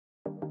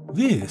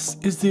This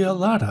is the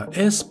Alauda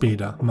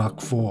Airspeeder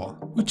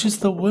MK4, which is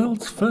the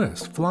world's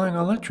first flying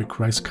electric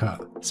race car,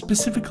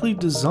 specifically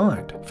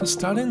designed for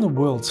starting the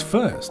world's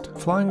first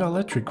flying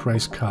electric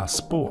race car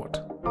sport.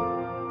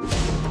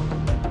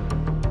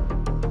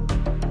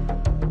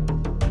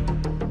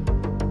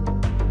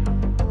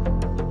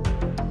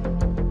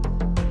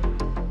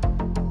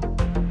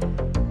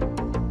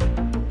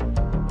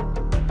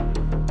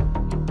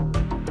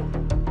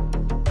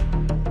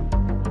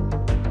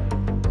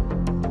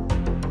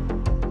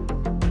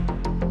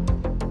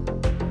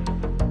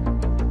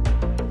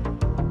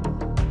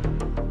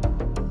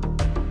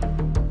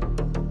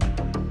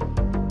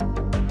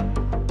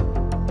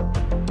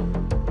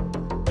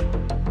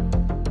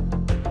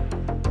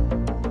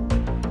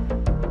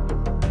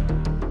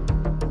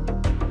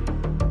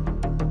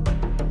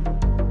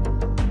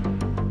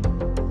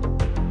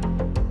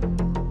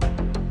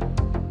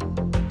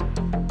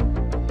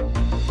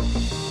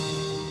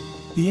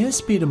 The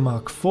Airspeeder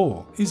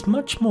MK4 is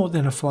much more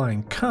than a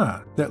flying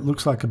car that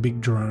looks like a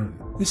big drone.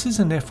 This is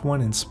an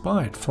F1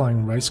 inspired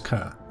flying race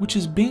car, which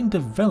is being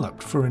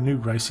developed for a new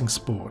racing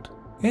sport.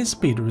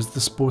 Airspeeder is the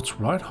sports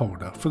right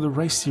holder for the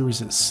race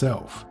series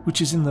itself,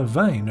 which is in the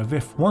vein of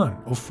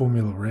F1 or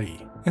Formula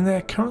E, and they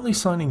are currently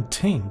signing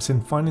teams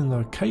and finding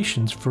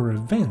locations for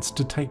events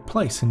to take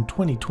place in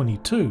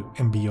 2022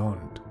 and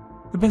beyond.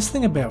 The best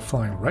thing about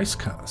flying race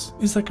cars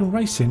is they can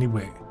race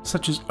anywhere,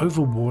 such as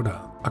over water,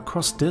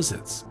 across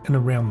deserts and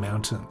around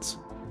mountains,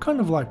 kind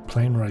of like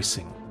plane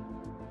racing.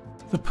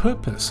 The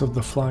purpose of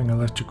the flying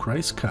electric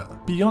race car,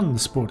 beyond the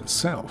sport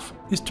itself,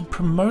 is to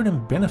promote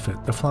and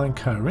benefit the flying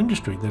car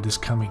industry that is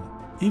coming.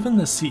 Even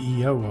the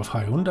CEO of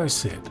Hyundai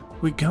said,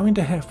 "We're going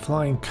to have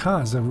flying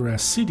cars over our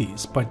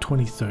cities by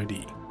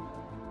 2030.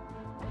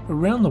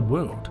 Around the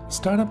world,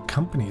 startup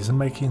companies are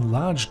making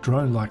large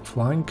drone-like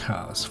flying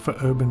cars for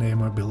urban air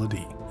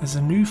mobility as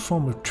a new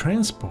form of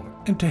transport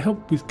and to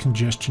help with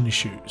congestion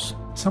issues.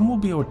 Some will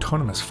be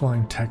autonomous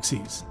flying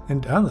taxis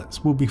and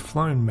others will be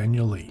flown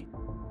manually.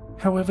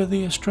 However,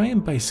 the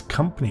Australian-based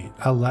company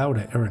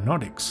Alauda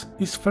Aeronautics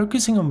is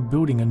focusing on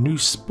building a new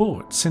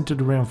sport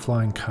centered around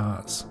flying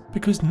cars,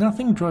 because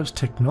nothing drives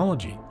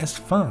technology as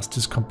fast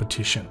as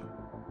competition.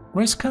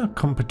 Race car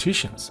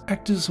competitions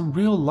act as a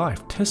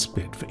real-life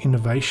testbed for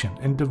innovation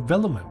and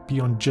development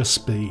beyond just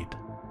speed.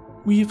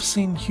 We have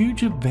seen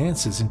huge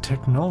advances in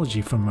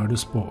technology for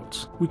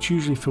motorsports, which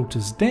usually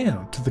filters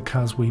down to the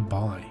cars we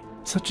buy,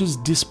 such as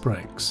disc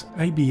brakes,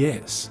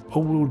 ABS,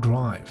 all-wheel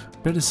drive,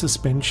 better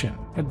suspension,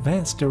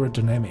 advanced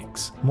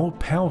aerodynamics, more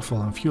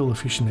powerful and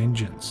fuel-efficient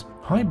engines,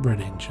 hybrid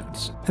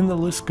engines, and the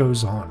list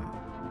goes on.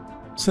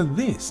 So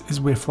this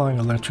is where flying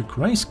electric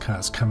race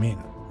cars come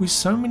in. With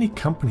so many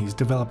companies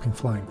developing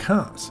flying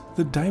cars,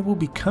 the day will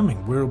be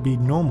coming where it will be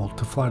normal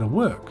to fly to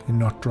work and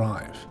not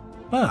drive.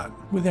 But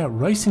without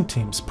racing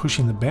teams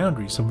pushing the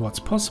boundaries of what's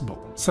possible,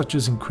 such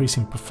as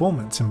increasing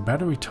performance and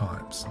battery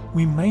times,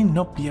 we may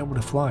not be able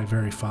to fly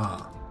very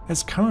far,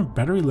 as current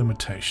battery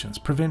limitations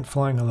prevent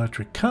flying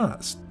electric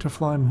cars to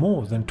fly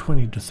more than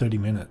 20 to 30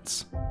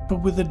 minutes.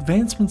 But with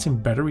advancements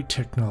in battery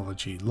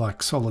technology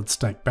like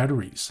solid-state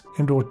batteries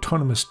and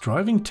autonomous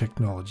driving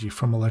technology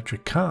from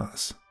electric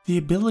cars, the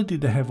ability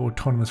to have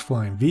autonomous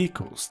flying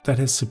vehicles that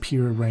has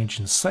superior range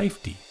and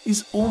safety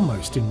is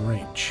almost in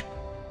reach.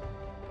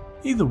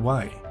 Either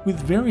way, with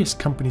various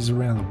companies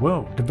around the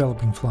world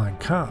developing flying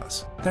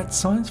cars, that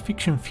science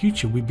fiction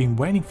future we've been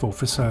waiting for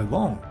so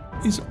long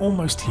is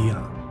almost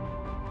here.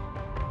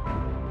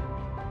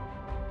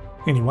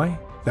 Anyway,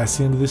 that's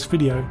the end of this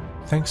video.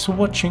 Thanks for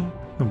watching,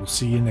 and we'll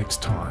see you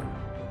next time.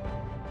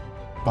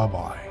 Bye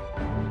bye.